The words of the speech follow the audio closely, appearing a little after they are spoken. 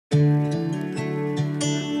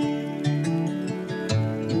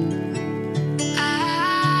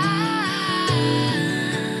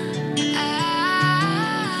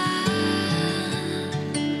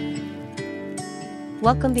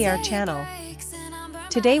Welcome to our channel.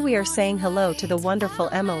 Today we are saying hello to the wonderful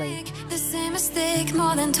Emily. The same mistake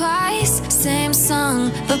more than twice. Same song,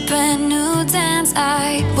 but brand new dance.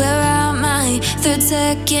 I wear out my third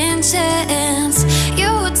second chance. You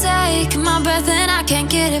take my breath and I can't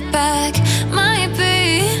get it back. Might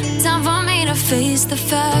be time for me to face the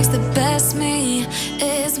facts. The best me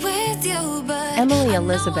is with you, but Emily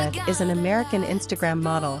Elizabeth is an American Instagram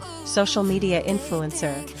model, social media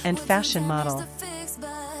influencer, and fashion model.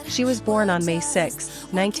 She was born on May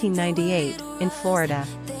 6, 1998, in Florida.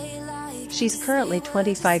 She's currently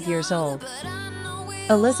 25 years old.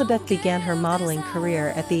 Elizabeth began her modeling career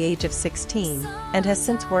at the age of 16, and has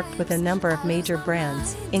since worked with a number of major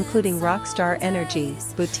brands, including Rockstar Energy,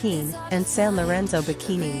 Boutin, and San Lorenzo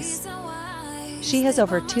Bikinis. She has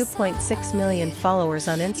over 2.6 million followers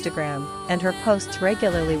on Instagram, and her posts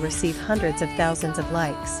regularly receive hundreds of thousands of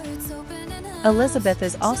likes. Elizabeth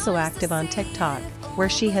is also active on TikTok, where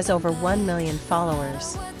she has over 1 million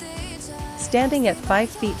followers. Standing at 5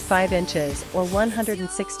 feet 5 inches or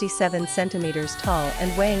 167 centimeters tall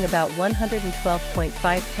and weighing about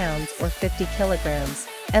 112.5 pounds or 50 kilograms,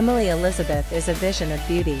 Emily Elizabeth is a vision of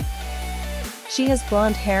beauty. She has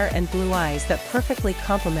blonde hair and blue eyes that perfectly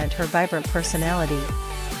complement her vibrant personality.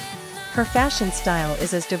 Her fashion style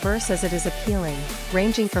is as diverse as it is appealing,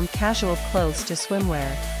 ranging from casual clothes to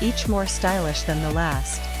swimwear, each more stylish than the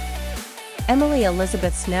last. Emily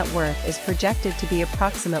Elizabeth's net worth is projected to be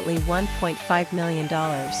approximately $1.5 million.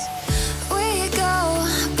 we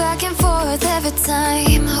go back and forth every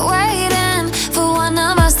time, waiting for one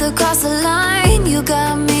of us to cross the line. You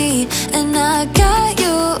got me and I got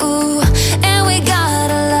you, and we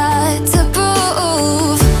got a lot to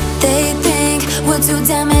prove. They think we're too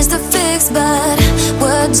damaged to fix, but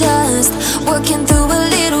we're just working through a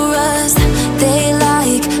little rust. They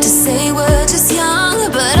like to say we're just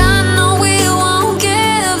young, but I know we won't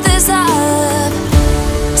give this up.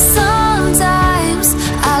 Sometimes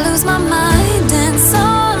I lose my mind, and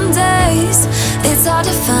some days it's hard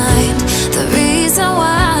to find the reason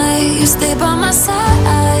why you stay by my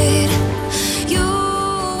side. You